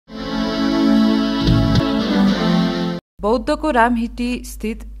बौद्धको रामहिटी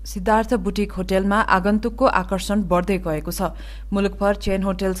स्थित सिद्धार्थ बुटिक होटलमा आगन्तुकको आकर्षण बढ्दै गएको छ। मुलुकभर चेन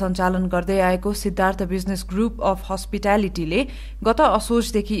होटल सञ्चालन गर्दै आएको सिद्धार्थ बिजनेस ग्रुप अफ हस्पिटालिटीले गत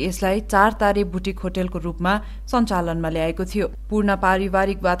असोजदेखि यसलाई 4 तारे बुटिक होटलको रूपमा सञ्चालनमा ल्याएको थियो। पूर्ण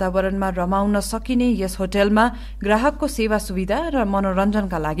पारिवारिक वातावरणमा रमाउन सकिने यस होटलमा ग्राहकको सेवा सुविधा र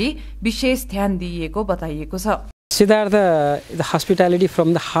मनोरञ्जनका लागि विशेष ध्यान दिइएको बताइएको छ। Siddhartha hospitality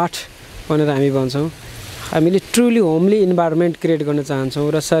from the heart भनेर हामी भन्छौँ। हामीले ट्रुली होमली इन्भाइरोमेन्ट क्रिएट गर्न चाहन्छौँ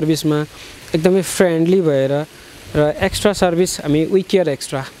र सर्भिसमा एकदमै फ्रेन्डली भएर र एक्स्ट्रा सर्भिस हामी वी केयर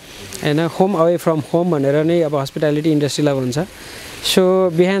एक्स्ट्रा हैन, होम अवे फ्रम होम भनेर नै अब हस्पिटालिटी इन्डस्ट्रीलाई भन्छ। सो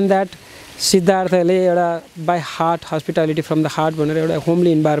बिहाइन्ड द्याट सिद्धार्थले एउटा by heart hospitality from the heart भनेर एउटा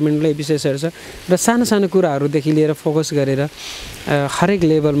होमली इन्भाइरोमेन्टलाई विशेष हेर्छ र सानो सानो कुराहरूदेखि लिएर फोकस गरेर हरेक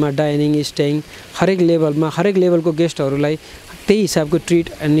लेभलमा डाइनिङ स्टेइङ हरेक लेभलको गेस्टहरूलाई त्यही हिसाबको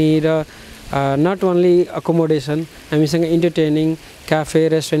ट्रिट अनि र नट ओन्ली अकोमोडेसन हामीसँग entertaining cafe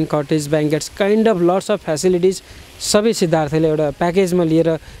restaurant cottage ब्याङ्केट्स kind of lots of facilities सबै सिद्धार्थले एउटा प्याकेजमा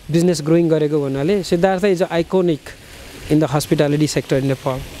लिएर बिजनेस ग्रोइङ गरेको भन्नाले Siddhartha is a iconic in the hospitality sector in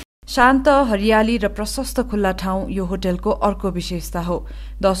Nepal. शान्त हरियाली र प्रशस्त खुल्ला ठाउँ यो होटलको अर्को विशेषता हो।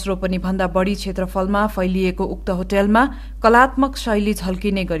 10 रोपनी भन्दा बढी क्षेत्रफलमा फैलिएको उक्त होटलमा कलात्मक शैली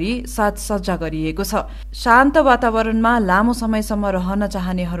झल्किने गरी साजसज्जा गरिएको छ। शान्त वातावरणमा लामो समयसम्म रहन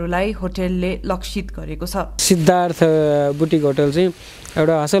चाहनेहरूलाई होटलले लक्षित गरेको छ। सिद्धार्थ बुटिक होटल चाहिँ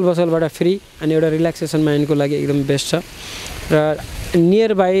एउटा हसल बसलबाट फ्री अनि एउटा रिल्याक्सेसन माइन्डको लागि एकदम बेस्ट छ र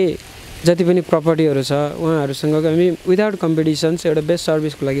नियर बाई जति पनि प्रपर्टीहरू छ उहाँहरूसँग हामी विदाउट कम्पिटिसन्स एउटा बेस्ट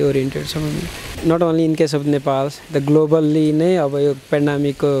सर्भिसको लागि ओरिएन्टेड छौँ हामी। Not only in case of Nepal the globally नै अब यो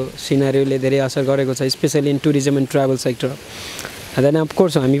पेन्डामिकको सिनारीले धेरै असर गरेको छ, specially in tourism and travel sector. Then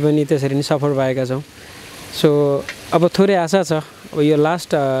of course हामी पनि त्यसरी नै सफर भएका छौँ। सो अब थोरै आशा छ अब यो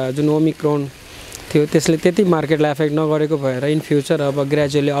लास्ट जुन ओमिक्रोन थियो त्यसले त्यति मार्केटलाई एफेक्ट नगरेको भएर इन फ्युचर अब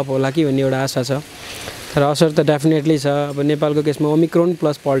ग्रेजुअली अप होला कि भन्ने एउटा आशा छ। तर असर त डेफिनेटली छ। अब नेपालको केसमा ओमिक्रोन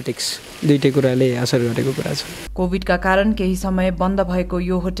प्लस पोलिटिक्स दुईटै कुराले असर गरेको कुरा छ। कोभिडका कारण केही समय बन्द भएको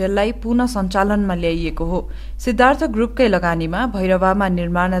यो होटललाई पुनः सञ्चालनमा ल्याइएको हो। सिद्धार्थ ग्रुपकै लगानीमा भैरवामा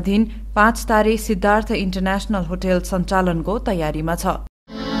निर्माणाधीन 5 तारे सिद्धार्थ इन्टरनेशनल होटल सञ्चालनको तयारीमा छ।